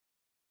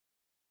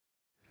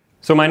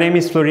So my name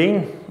is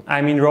Flurin.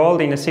 I'm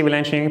enrolled in a civil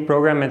engineering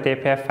program at the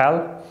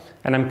EPFL,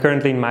 and I'm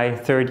currently in my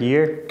third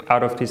year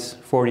out of this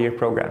four-year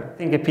program. I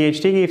think a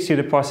PhD gives you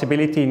the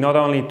possibility not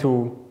only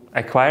to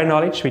acquire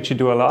knowledge, which you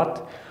do a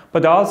lot,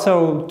 but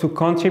also to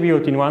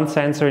contribute in one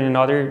sense or in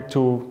another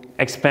to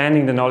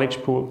expanding the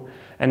knowledge pool.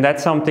 And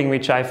that's something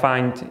which I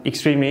find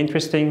extremely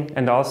interesting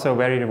and also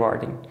very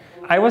rewarding.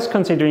 I was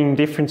considering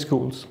different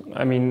schools.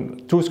 I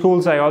mean, two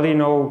schools I already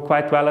know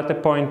quite well at the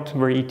point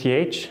were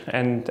ETH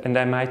and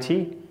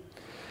MIT.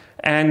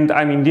 And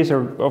I mean, these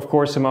are, of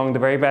course, among the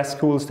very best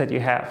schools that you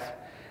have.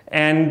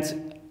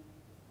 And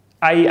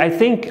I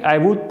think I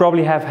would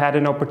probably have had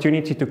an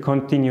opportunity to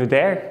continue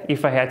there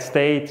if I had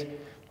stayed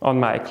on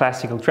my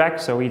classical track,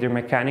 so either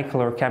mechanical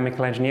or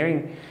chemical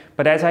engineering.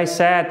 But as I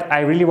said,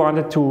 I really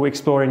wanted to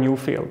explore a new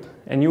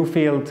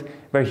field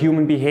where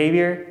human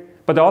behavior,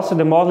 but also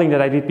the modeling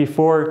that I did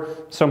before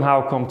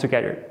somehow come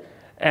together.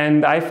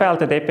 And I felt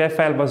that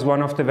EPFL was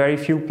one of the very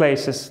few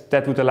places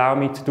that would allow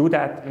me to do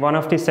that. One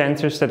of the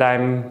centers that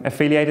I'm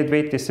affiliated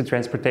with is the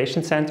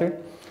Transportation Center.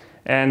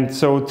 And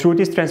so through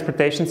this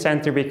Transportation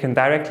Center, we can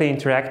directly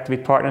interact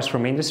with partners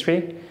from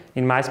industry.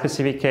 In my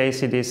specific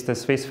case, it is the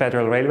Swiss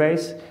Federal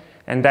Railways.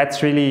 And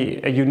that's really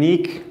a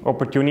unique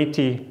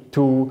opportunity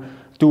to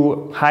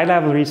do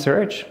high-level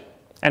research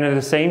and at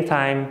the same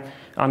time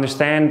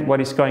understand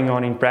what is going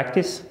on in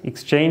practice,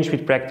 exchange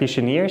with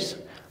practitioners,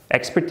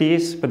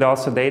 expertise, but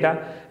also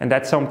data, and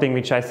that's something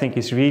which I think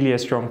is really a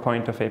strong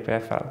point of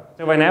EPFL.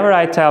 So whenever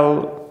I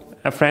tell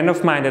a friend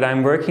of mine that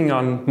I'm working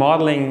on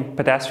modeling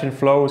pedestrian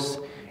flows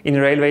in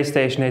a railway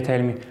station, they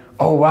tell me,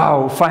 oh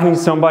wow, finding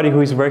somebody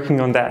who is working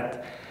on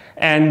that.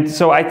 And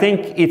so I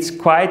think it's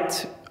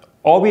quite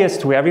obvious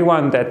to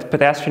everyone that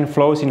pedestrian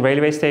flows in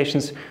railway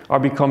stations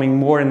are becoming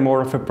more and more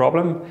of a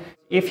problem.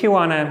 If you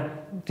want to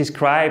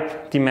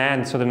describe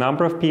demand, so the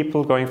number of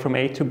people going from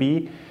A to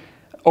B,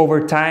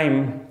 over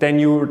time, then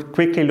you're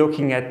quickly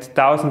looking at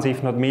thousands,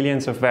 if not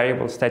millions, of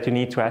variables that you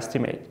need to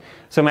estimate.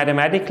 So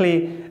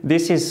mathematically,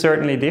 this is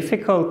certainly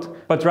difficult.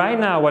 But right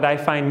now, what I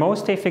find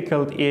most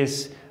difficult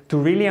is to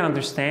really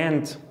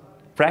understand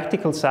the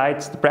practical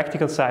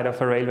side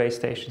of a railway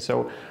station.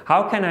 So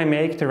how can I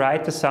make the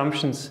right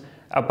assumptions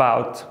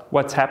about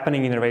what's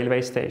happening in a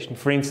railway station?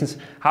 For instance,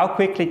 how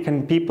quickly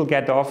can people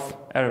get off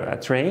a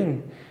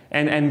train?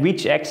 And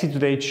which exit do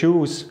they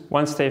choose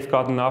once they've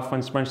gotten off,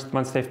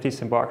 once they've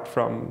disembarked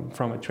from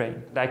a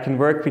train? I can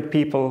work with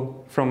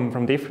people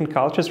from different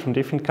cultures, from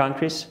different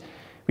countries,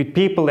 with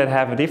people that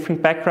have a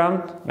different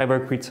background. I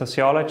work with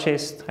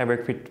sociologists, I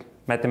work with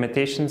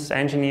mathematicians,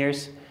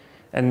 engineers,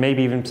 and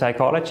maybe even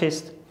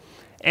psychologists.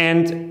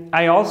 And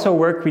I also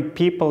work with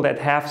people that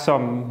have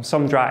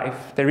some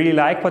drive. They really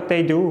like what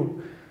they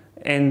do,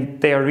 and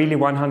they are really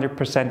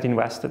 100%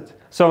 invested.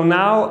 So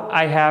now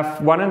I have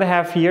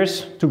 1.5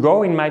 years to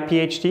go in my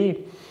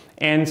PhD,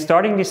 and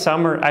starting this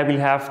summer I will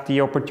have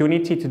the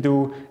opportunity to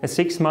do a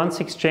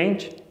 6-month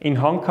exchange in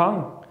Hong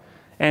Kong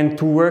and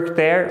to work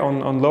there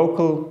on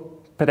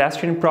local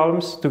pedestrian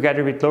problems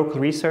together with local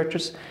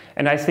researchers,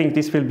 and I think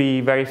this will be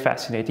very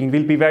fascinating. It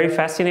will be very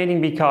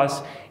fascinating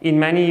because in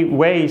many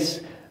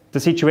ways the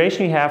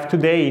situation we have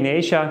today in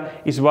Asia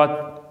is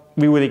what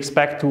we would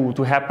expect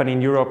to happen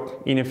in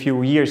Europe in a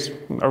few years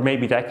or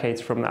maybe decades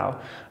from now.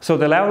 So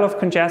the level of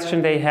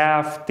congestion they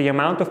have, the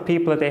amount of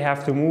people that they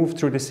have to move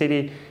through the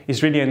city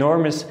is really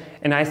enormous.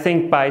 And I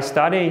think by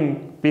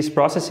studying these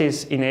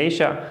processes in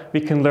Asia, we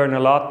can learn a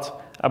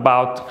lot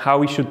about how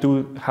we should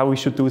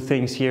do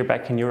things here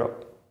back in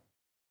Europe.